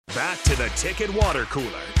Back to the Ticket Water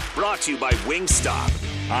Cooler, brought to you by Wingstop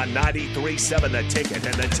on 93.7 The Ticket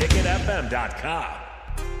and theticketfm.com.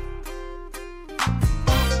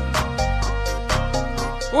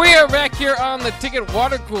 We are back here on the Ticket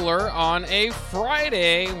Water Cooler on a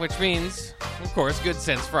Friday, which means, of course, Good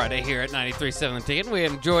Sense Friday here at 93.7 The Ticket. We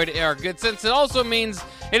enjoyed our Good Sense. It also means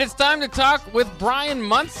it is time to talk with Bryan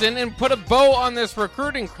Munson and put a bow on this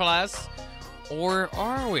recruiting class. Or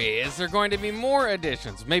are we? Is there going to be more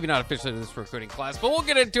additions? Maybe not officially to this recruiting class, but we'll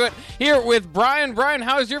get into it here with Bryan. Bryan,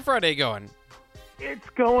 how's your Friday going? It's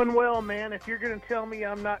going well, man. If you're going to tell me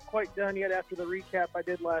I'm not quite done yet after the recap I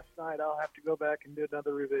did last night, I'll have to go back and do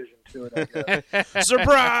another revision to it, I guess.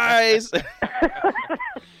 Surprise!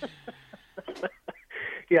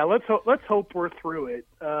 Yeah, let's hope we're through it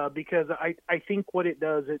because I think what it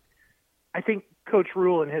does, I think Coach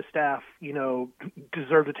Rule and his staff,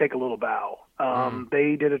 deserve to take a little bow.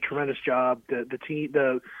 They did a tremendous job. The team,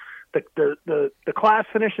 the class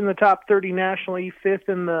finished in the top 30 nationally, fifth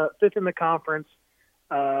in the conference.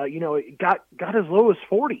 It got as low as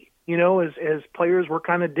 40. As players were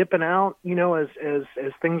kind of dipping out. As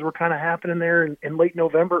things were kind of happening there in late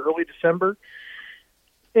November, early December,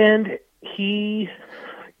 and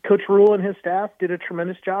Coach Rule and his staff did a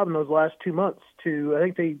tremendous job in those last 2 months.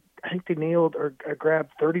 I think they nailed or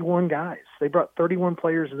grabbed 31 guys. They brought 31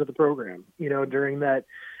 players into the program, during that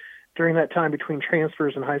time between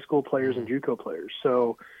transfers and high school players and JUCO players.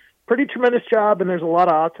 So pretty tremendous job, and there's a lot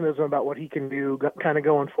of optimism about what he can do kind of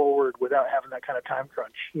going forward without having that kind of time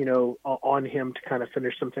crunch, on him to kind of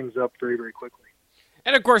finish some things up very, very quickly.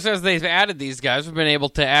 And, of course, as they've added these guys, we've been able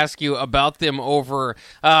to ask you about them over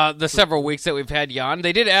the several weeks that we've had you on.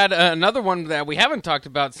 They did add another one that we haven't talked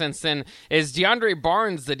about since then is DeAndre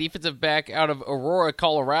Barnes, the defensive back out of Aurora,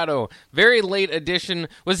 Colorado. Very late addition.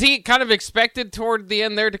 Was he kind of expected toward the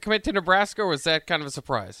end there to commit to Nebraska, or was that kind of a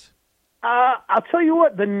surprise? I'll tell you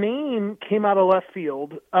what, the name came out of left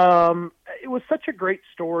field. It was such a great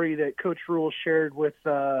story that Coach Rule shared with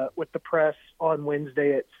the press on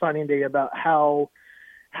Wednesday at signing day about how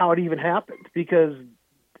it even happened, because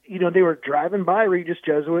they were driving by Regis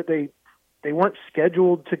Jesuit. They weren't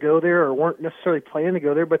scheduled to go there or weren't necessarily planning to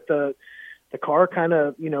go there, but the car kind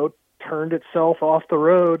of turned itself off the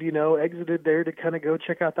road, exited there to kind of go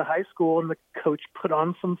check out the high school, and the coach put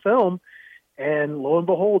on some film, and lo and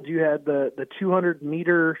behold, you had the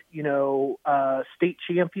 200-meter state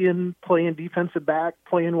champion playing defensive back,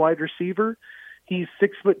 playing wide receiver. He's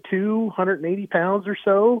 6'2", 180 pounds or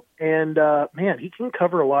so, and man, he can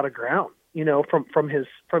cover a lot of ground, from his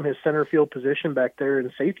center field position back there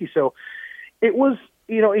in safety. So it was,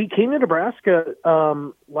 he came to Nebraska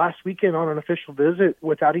last weekend on an official visit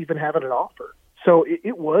without even having an offer. So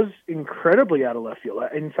it was incredibly out of left field.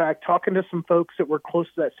 In fact, talking to some folks that were close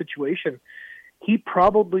to that situation, he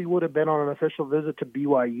probably would have been on an official visit to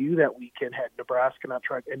BYU that weekend had Nebraska not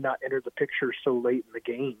entered the picture so late in the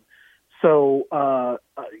game. So,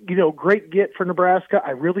 great get for Nebraska.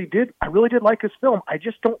 I really did like his film. I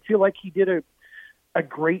just don't feel like he did a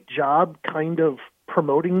great job kind of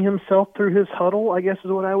promoting himself through his huddle, I guess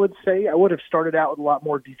is what I would say. I would have started out with a lot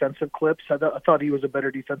more defensive clips. I thought he was a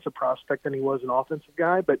better defensive prospect than he was an offensive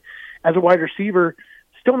guy. But as a wide receiver,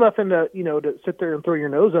 still nothing to sit there and throw your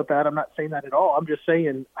nose up at. I'm not saying that at all. I'm just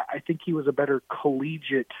saying I think he was a better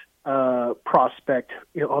collegiate prospect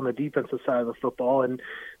on the defensive side of the football, and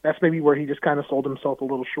that's maybe where he just kind of sold himself a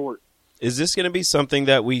little short. Is this going to be something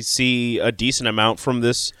that we see a decent amount from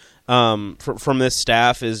this from this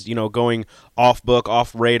staff? Is going off book,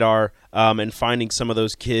 off radar, and finding some of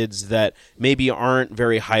those kids that maybe aren't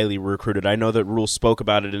very highly recruited? I know that Rule spoke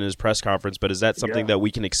about it in his press conference, but is that something that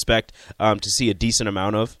we can expect to see a decent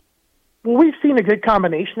amount of? Well, we've seen a good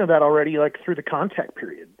combination of that already, like through the contact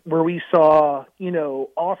period, where we saw,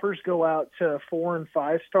 offers go out to 4- and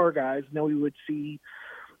 5-star guys. Now we would see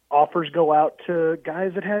offers go out to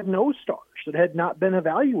guys that had no stars, that had not been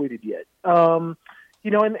evaluated yet. And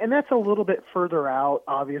that's a little bit further out,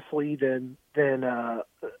 obviously, than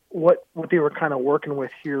what they were kind of working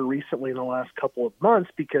with here recently in the last couple of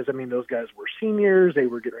months, because, those guys were seniors, they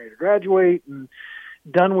were getting ready to graduate and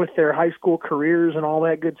done with their high school careers and all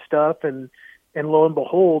that good stuff, and lo and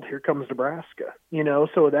behold, here comes Nebraska.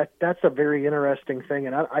 So that's a very interesting thing,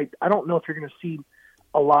 and I don't know if you're going to see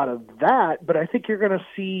a lot of that, but I think you're going to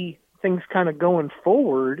see things kind of going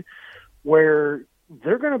forward where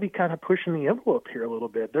they're going to be kind of pushing the envelope here a little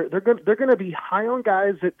bit. They're going to be high on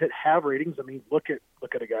guys that have ratings. Look at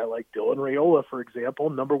a guy like Dylan Raiola, for example,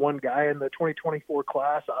 number one guy in the 2024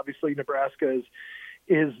 class. Obviously, Nebraska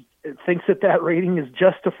thinks that rating is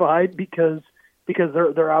justified because because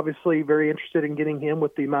they're obviously very interested in getting him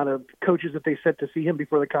with the amount of coaches that they set to see him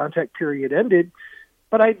before the contact period ended.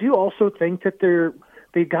 But I do also think that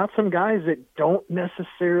they've got some guys that aren't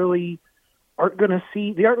going to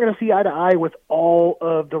see eye to eye with all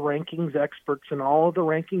of the rankings experts and all of the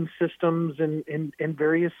ranking systems and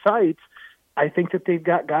various sites. I think that they've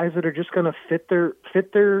got guys that are just going to fit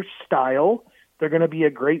their style. They're going to be a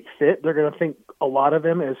great fit. They're going to think a lot of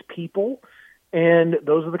them as people, and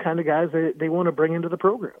those are the kind of guys that they want to bring into the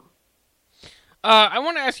program. I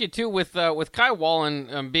want to ask you too, with Kai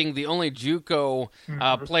Wallen being the only JUCO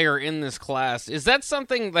player in this class, is that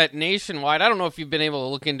something that nationwide? I don't know if you've been able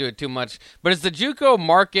to look into it too much, but is the JUCO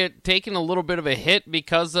market taking a little bit of a hit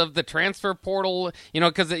because of the transfer portal?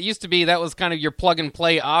 Because it used to be that was kind of your plug and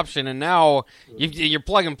play option, and now your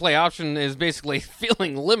plug and play option is basically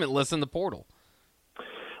feeling limitless in the portal.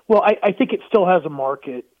 Well, I think it still has a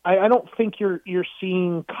market. I don't think you're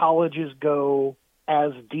seeing colleges go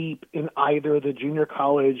as deep in either the junior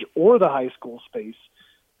college or the high school space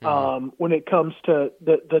when it comes to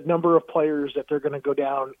the number of players that they're going to go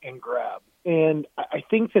down and grab. And I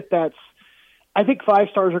think I think 5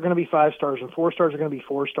 stars are going to be 5 stars and 4 stars are going to be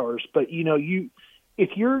 4 stars. But if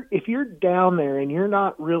you're down there and you're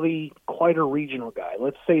not really quite a regional guy,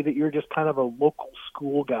 let's say that you're just kind of a local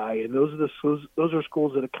school guy, and those are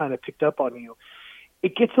schools that have kind of picked up on you,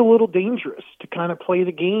 it gets a little dangerous to kind of play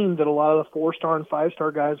the game that a lot of the 4-star and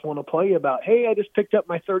 5-star guys want to play about. Hey, I just picked up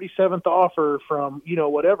my 37th offer from,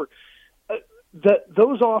 whatever.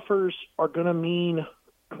 Those offers are going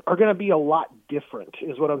to be a lot different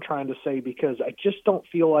is what I'm trying to say, because I just don't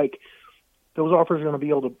feel like those offers are going to be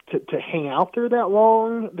able to hang out there that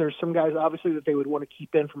long. There's some guys obviously that they would want to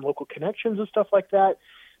keep in from local connections and stuff like that.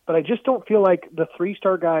 But I just don't feel like the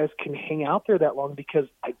 3-star guys can hang out there that long, because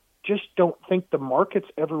I just don't think the market's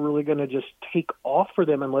ever really going to just take off for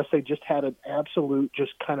them unless they just had an absolute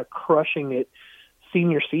just kind of crushing it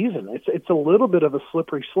senior season. It's a little bit of a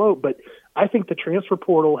slippery slope, but I think the transfer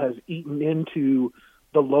portal has eaten into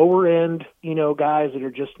the lower end, guys that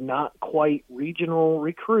are just not quite regional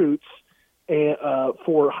recruits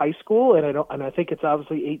for high school, and I think it's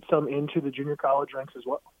obviously ate some into the junior college ranks as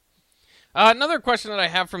well. Another question that I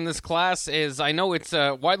have from this class is, I know it's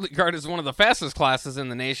widely regarded as one of the fastest classes in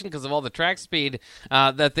the nation because of all the track speed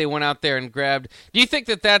that they went out there and grabbed. Do you think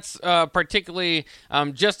that that's particularly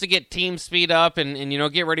just to get team speed up and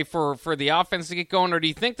get ready for the offense to get going, or do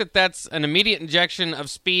you think that that's an immediate injection of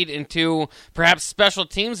speed into perhaps special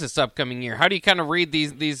teams this upcoming year? How do you kind of read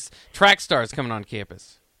these track stars coming on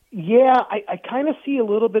campus? Yeah, I kind of see a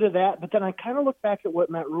little bit of that, but then I kind of look back at what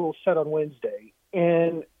Matt Rule said on Wednesday,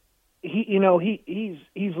 and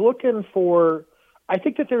he's looking for. I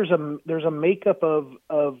think that there's a makeup of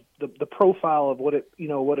the profile of what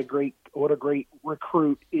a great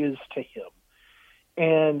recruit is to him,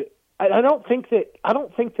 and I don't think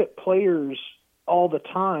that players all the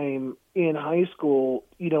time in high school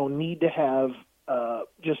need to have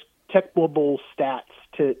just technical stats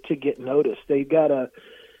to get noticed. They've got to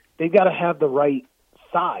have the right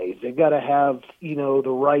size. They've got to have the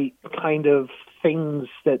right kind of things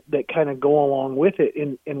that kind of go along with it,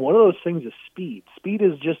 and one of those things is speed. Speed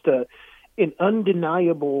is just an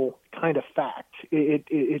undeniable kind of fact.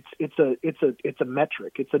 It's a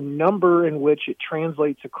metric. It's a number in which it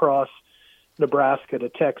translates across Nebraska to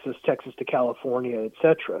Texas, Texas to California,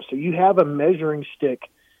 etc. So you have a measuring stick,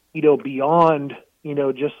 beyond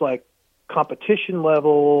just like competition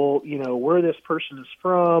level, where this person is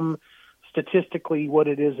from, statistically what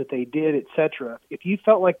it is that they did, etc. If you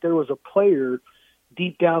felt like there was a player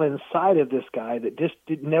deep down inside of this guy that just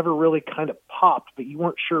never really kind of popped, but you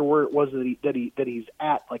weren't sure where it was that he's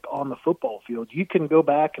at, like on the football field, you can go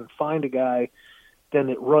back and find a guy then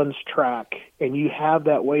that runs track, and you have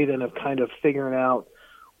that way then of kind of figuring out,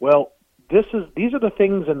 well, these are the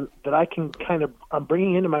things that I can I'm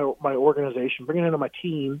bringing into my organization, bringing into my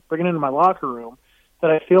team, bringing into my locker room, that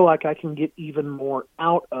I feel like I can get even more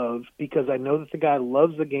out of, because I know that the guy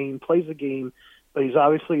loves the game, plays the game, but he's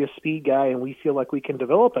obviously a speed guy, and we feel like we can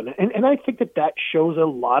develop it. And I think that shows a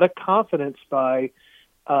lot of confidence by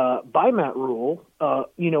Matt Rule,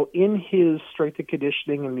 in his strength and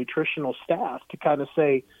conditioning and nutritional staff to kind of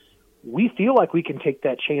say, we feel like we can take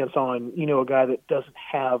that chance on, a guy that doesn't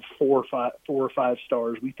have 4 or 5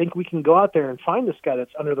 stars. We think we can go out there and find this guy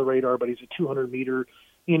that's under the radar, but he's a 200-meter,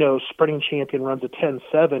 sprinting champion, runs a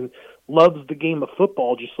 10.7, loves the game of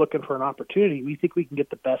football, just looking for an opportunity. We think we can get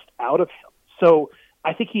the best out of him. So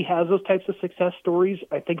I think he has those types of success stories.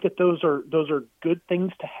 I think that those are good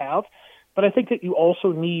things to have, but I think that you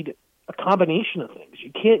also need a combination of things.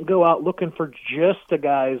 You can't go out looking for just the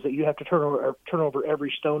guys that you have to turn over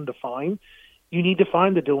every stone to find. you need to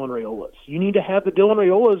find the Dylan Raiolas. You need to have the Dylan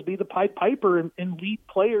Raiolas be the Pied Piper and lead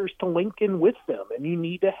players to link in with them. And you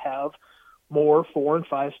need to have more 4- and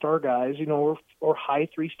 5-star guys, or high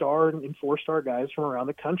 3-star and 4-star guys from around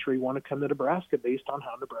the country want to come to Nebraska based on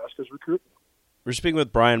how Nebraska's recruiting. We're speaking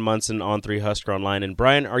with Bryan Munson, On3 Husker Online. And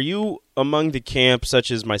Bryan, are you among the camp, such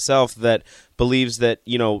as myself, that believes that,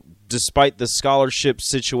 despite the scholarship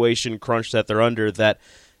situation crunch that they're under, that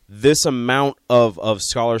this amount of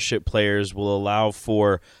scholarship players will allow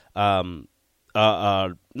for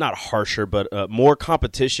not harsher, but more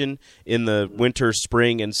competition in the winter,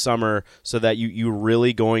 spring, and summer, so that you're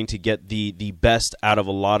really going to get the best out of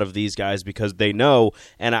a lot of these guys, because they know,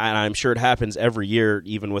 and I'm sure it happens every year,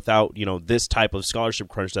 even without this type of scholarship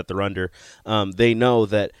crunch that they're under, they know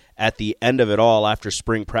that at the end of it all, after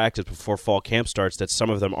spring practice, before fall camp starts, that some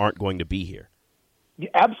of them aren't going to be here. Yeah,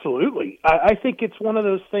 absolutely. I think it's one of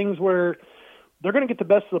those things where they're going to get the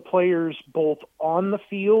best of the players both on the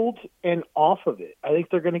field and off of it. I think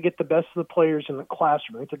they're going to get the best of the players in the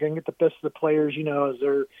classroom. I think they're going to get the best of the players, as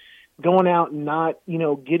they're going out and not,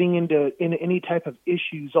 getting into any type of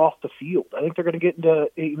issues off the field. I think they're going to get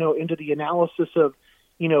into the analysis of,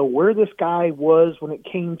 where this guy was when it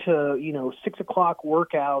came to, 6 o'clock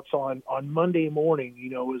workouts on Monday morning.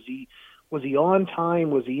 Was he on time?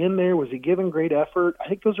 Was he in there? Was he giving great effort? I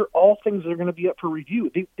think those are all things that are going to be up for review.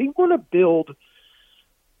 They want to build.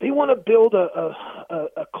 They want to build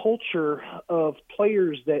a culture of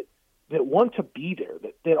players that want to be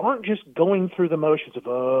there, that aren't just going through the motions of,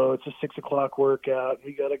 it's a 6 o'clock workout,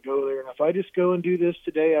 we got to go there, and if I just go and do this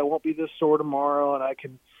today, I won't be this sore tomorrow, and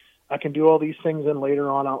I can do all these things then later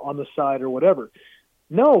on the side or whatever.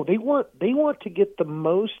 No, they want to get the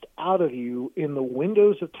most out of you in the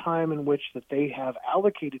windows of time in which that they have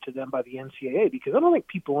allocated to them by the NCAA, because I don't think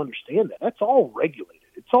people understand that. That's all regulated.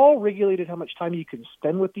 It's all regulated how much time you can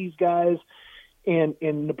spend with these guys, and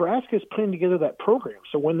Nebraska is putting together that program.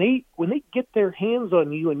 So when they get their hands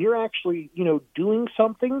on you and you're actually doing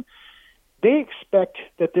something, they expect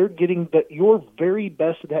that they're getting your very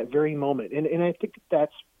best at that very moment, and I think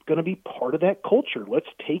that's going to be part of that culture. Let's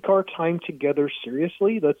take our time together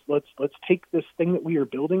seriously. Let's take this thing that we are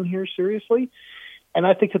building here seriously. And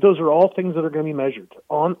I think that those are all things that are going to be measured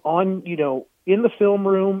on in the film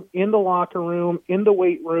room, in the locker room, in the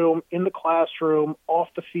weight room, in the classroom, off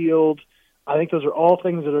the field. I think those are all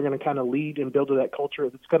things that are going to kind of lead and build to that culture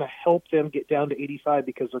that's going to help them get down to 85,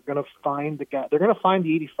 because they're going to find they're going to find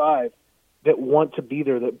the 85 that want to be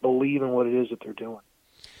there, that believe in what it is that they're doing.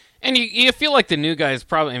 And you feel like the new guys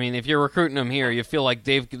probably, if you're recruiting them here, you feel like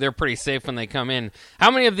they're pretty safe when they come in.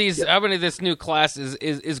 How many of this new class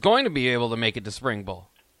is going to be able to make it to Spring Bowl?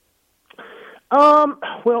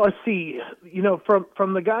 Well, let's see.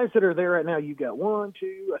 From the guys that are there right now, you got 1,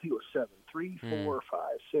 2, I think it was 7, 3, 4, 5,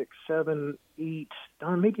 6, 7, 8,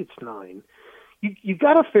 9, maybe it's 9. You've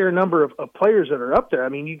got a fair number of players that are up there.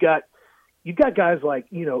 You've got guys like,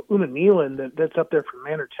 Uma Nealon that's up there from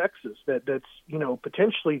Manor, Texas, that's,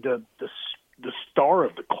 potentially the star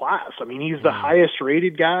of the class. He's the highest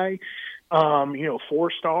rated guy,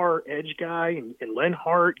 4-star edge guy, and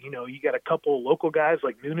Lenhart. You got a couple of local guys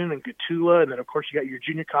like Noonan and Gatula, and then, of course, you got your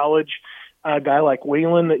junior college guy like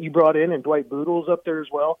Whalen that you brought in, and Dwight Boodle's up there as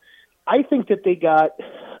well. I think that they got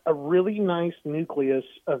a really nice nucleus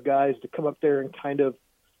of guys to come up there and kind of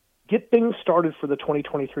get things started for the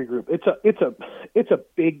 2023 group. It's a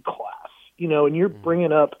big class, and you're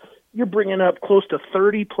bringing up close to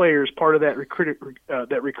 30 players part of that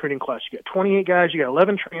recruiting class. You got 28 guys, you got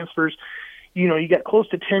 11 transfers, you got close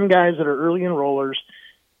to 10 guys that are early enrollers.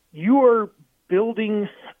 You are building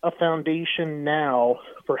a foundation now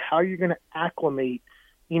for how you're going to acclimate,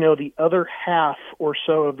 the other half or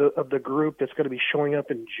so of the group that's going to be showing up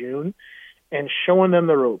in June, and showing them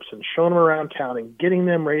the ropes and showing them around town and getting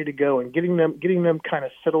them ready to go and getting them kind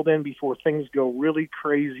of settled in before things go really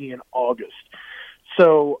crazy in August.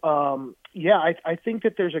 So, I think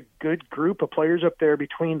that there's a good group of players up there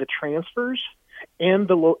between the transfers and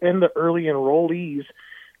the early enrollees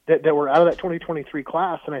that were out of that 2023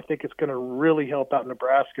 class, and I think it's going to really help out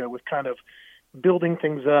Nebraska with kind of building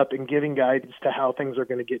things up and giving guidance to how things are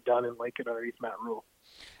going to get done in Lincoln underneath Matt Rule.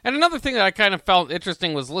 And another thing that I kind of felt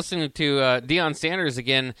interesting was listening to Deion Sanders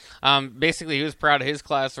again. Basically, he was proud of his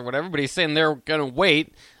class or whatever, but he's saying they're going to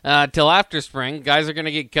wait till after spring. Guys are going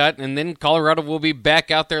to get cut, and then Colorado will be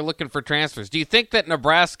back out there looking for transfers. Do you think that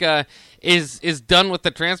Nebraska is done with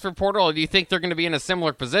the transfer portal, or do you think they're going to be in a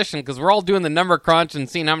similar position? Because we're all doing the number crunch and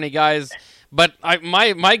seeing how many guys. But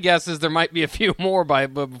my guess is there might be a few more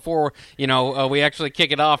before we actually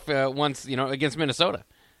kick it off once against Minnesota.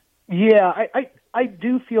 Yeah, I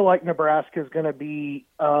do feel like Nebraska is going to be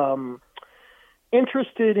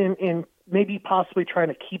interested in maybe possibly trying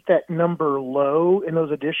to keep that number low in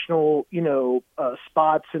those additional,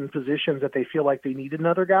 spots and positions that they feel like they need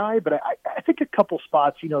another guy. But I think a couple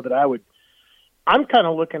spots, that I'm kind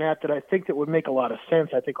of looking at that I think that would make a lot of sense.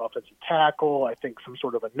 I think offensive tackle, I think some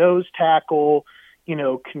sort of a nose tackle,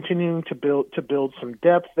 continuing to build some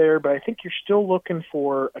depth there. But I think you're still looking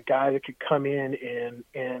for a guy that could come in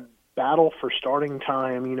and battle for starting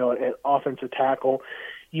time, at offensive tackle.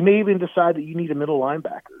 You may even decide that you need a middle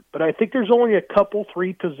linebacker. But I think there's only a couple,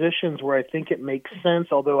 3 positions where I think it makes sense,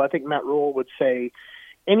 although I think Matt Rule would say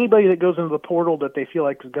anybody that goes into the portal that they feel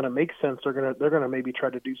like is going to make sense, they're going to maybe try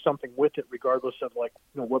to do something with it, regardless of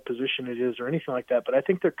what position it is or anything like that. But I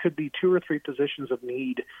think there could be 2 or 3 positions of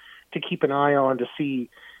need to keep an eye on to see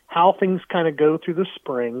how things kind of go through the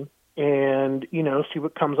spring, and see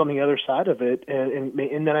what comes on the other side of it. And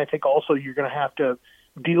then I think also you're going to have to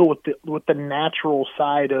deal with the natural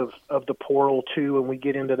side of the portal too, when we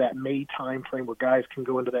get into that May time frame where guys can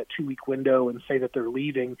go into that 2-week window and say that they're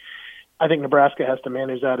leaving. I think Nebraska has to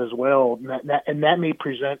manage that as well, and that may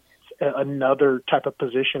present another type of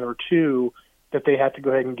position or 2 that they have to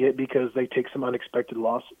go ahead and get because they take some unexpected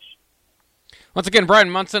losses. Once again, Bryan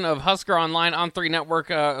Munson of Husker Online, On3 Network,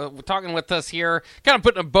 talking with us here, kind of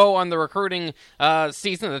putting a bow on the recruiting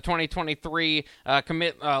season, the 2023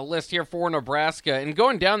 commit list here for Nebraska. And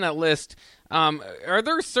going down that list, are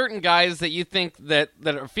there certain guys that you think that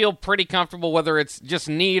feel pretty comfortable, whether it's just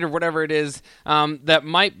need or whatever it is, that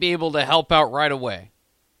might be able to help out right away?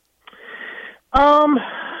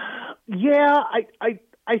 Yeah,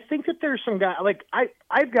 I think that there's some guy,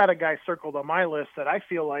 I've got a guy circled on my list that I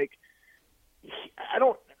feel like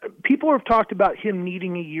people have talked about him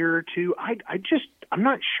needing a year or 2. I'm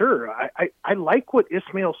not sure. I like what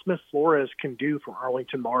Ismail Smith-Flores can do for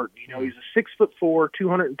Arlington Martin. He's a 6'4",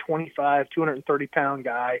 225, 230-pound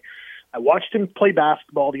guy. I watched him play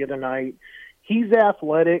basketball the other night. He's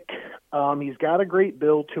athletic. He's got a great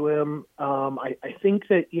build to him. I think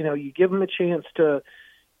that, you give him a chance to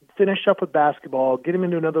finish up with basketball, get him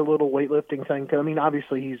into another little weightlifting thing. I mean,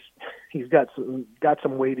 obviously he's got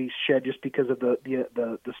some weight he's shed just because of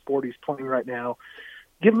the sport he's playing right now.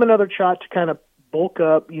 Give him another shot to kind of bulk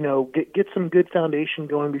up, get some good foundation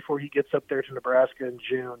going before he gets up there to Nebraska in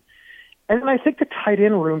June. And then I think the tight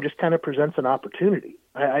end room just kind of presents an opportunity.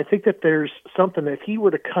 I think that there's something that if he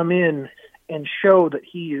were to come in and show that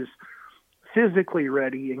he is physically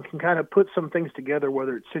ready and can kind of put some things together,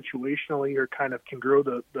 whether it's situationally or kind of can grow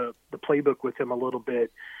the playbook with him a little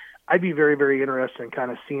bit, I'd be very, very interested in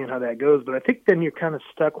kind of seeing how that goes. But I think then you're kind of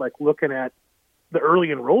stuck looking at the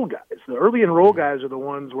early enroll guys. The early enroll guys are the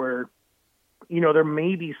ones where, there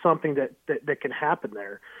may be something that can happen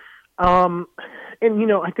there. And,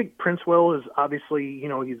 I think Princewell is obviously,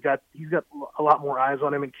 he's got a lot more eyes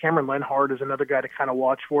on him, and Cameron Lenhart is another guy to kind of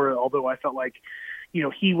watch for, although I felt like,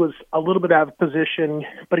 he was a little bit out of position,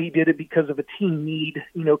 but he did it because of a team need,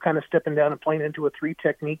 kind of stepping down and playing into a 3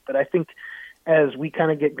 technique. But I think as we kind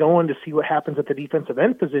of get going to see what happens at the defensive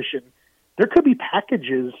end position, there could be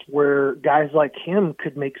packages where guys like him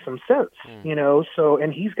could make some sense, So,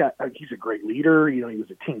 and he's a great leader. He was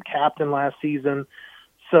a team captain last season.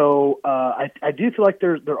 So I do feel like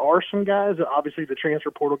there are some guys. Obviously, the transfer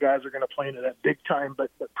portal guys are going to play into that big time.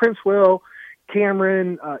 But Princewell,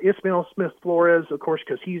 Cameron, Ismail Smith-Flores, of course,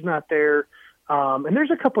 because he's not there. And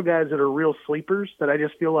there's a couple guys that are real sleepers that I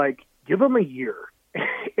just feel like give them a year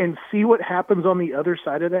and see what happens on the other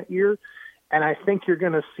side of that year. And I think you're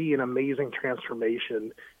going to see an amazing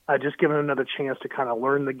transformation, just giving them another chance to kind of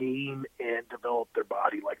learn the game and develop their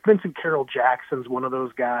body. Like Vincent Carroll Jackson's one of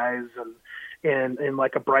those guys, and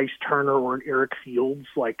like a Bryce Turner or an Eric Fields.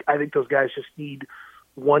 I think those guys just need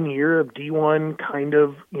 1 year of D1 kind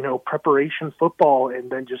of, preparation football,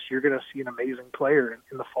 and then you're going to see an amazing player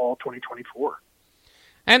in the fall of 2024.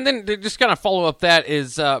 And then to just kind of follow up that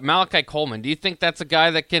is Malachi Coleman. Do you think that's a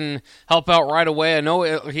guy that can help out right away? I know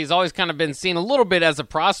he's always kind of been seen a little bit as a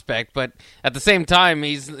prospect, but at the same time,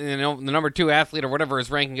 he's the number 2 athlete or whatever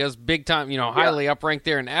his ranking is, big time, highly upranked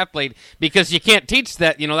there in athlete, because you can't teach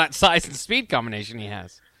that, that size and speed combination he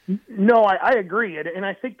has. No, I agree. And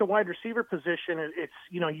I think the wide receiver position, it's,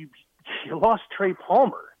 you lost Trey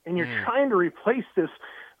Palmer, and you're trying to replace this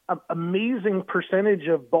amazing percentage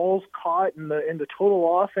of balls caught in the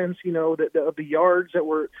total offense, of the yards that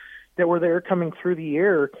were there coming through the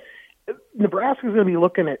air. Nebraska's going to be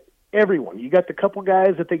looking at everyone. You got the couple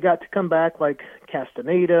guys that they got to come back, like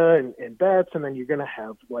Castaneda and Betts, and then you're going to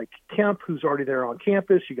have like Kemp, who's already there on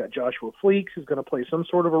campus. You got Joshua Fleeks, who's going to play some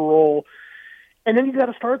sort of a role. And then you got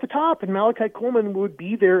to start at the top, and Malachi Coleman would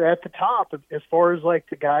be there at the top as far as like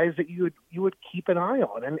the guys that you would keep an eye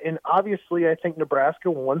on. And obviously, I think Nebraska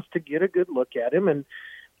wants to get a good look at him. And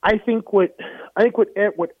I think what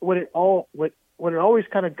it always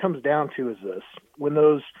kind of comes down to is this: when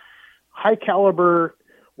those high caliber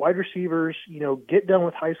wide receivers, get done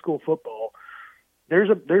with high school football, there's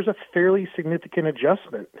a fairly significant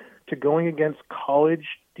adjustment to going against college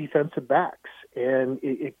defensive backs. And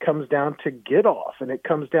it comes down to get off, and it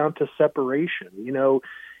comes down to separation.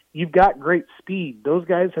 You've got great speed. Those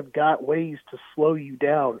guys have got ways to slow you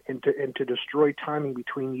down and to destroy timing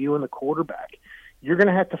between you and the quarterback. You're going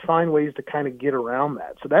to have to find ways to kind of get around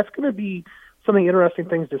that. So that's going to be some of the interesting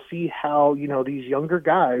things to see how, these younger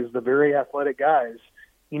guys, the very athletic guys,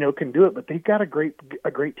 can do it. But they've got a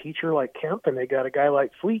great teacher like Kemp, and they got a guy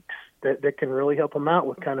like Fleeks that can really help them out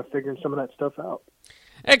with kind of figuring some of that stuff out.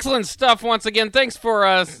 Excellent stuff once again. Thanks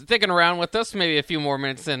for sticking around with us. Maybe a few more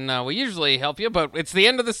minutes than we usually help you, but it's the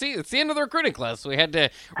end of the season. It's the end of the recruiting class. So we had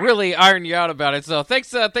to really iron you out about it. So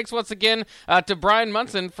thanks once again to Bryan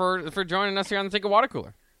Munson for joining us here on the Ticket Water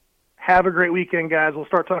Cooler. Have a great weekend, guys. We'll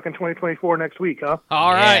start talking 2024 next week, huh?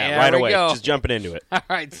 All right. Yeah, right away. Go. Just jumping into it. All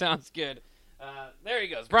right. Sounds good. There he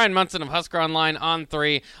goes. Bryan Munson of Husker Online on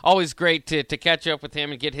 3. Always great to catch up with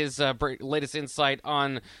him and get his latest insight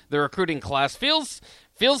on the recruiting class. Feels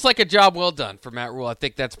like a job well done for Matt Rule. I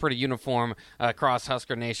think that's pretty uniform across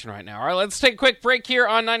Husker Nation right now. All right, let's take a quick break here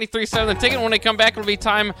on 93.7 The Ticket. When we come back, it'll be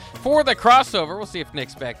time for the crossover. We'll see if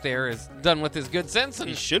Nick's back there is done with his good sense and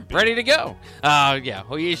he should be ready to go. Yeah,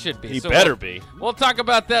 well, he should be. He better be. We'll talk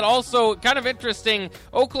about that. Also, kind of interesting,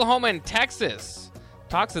 Oklahoma and Texas.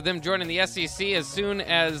 Talks of them joining the SEC as soon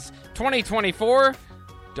as 2024.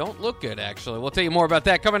 Don't look good, actually. We'll tell you more about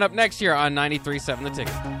that coming up next year on 93.7 The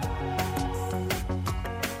Ticket.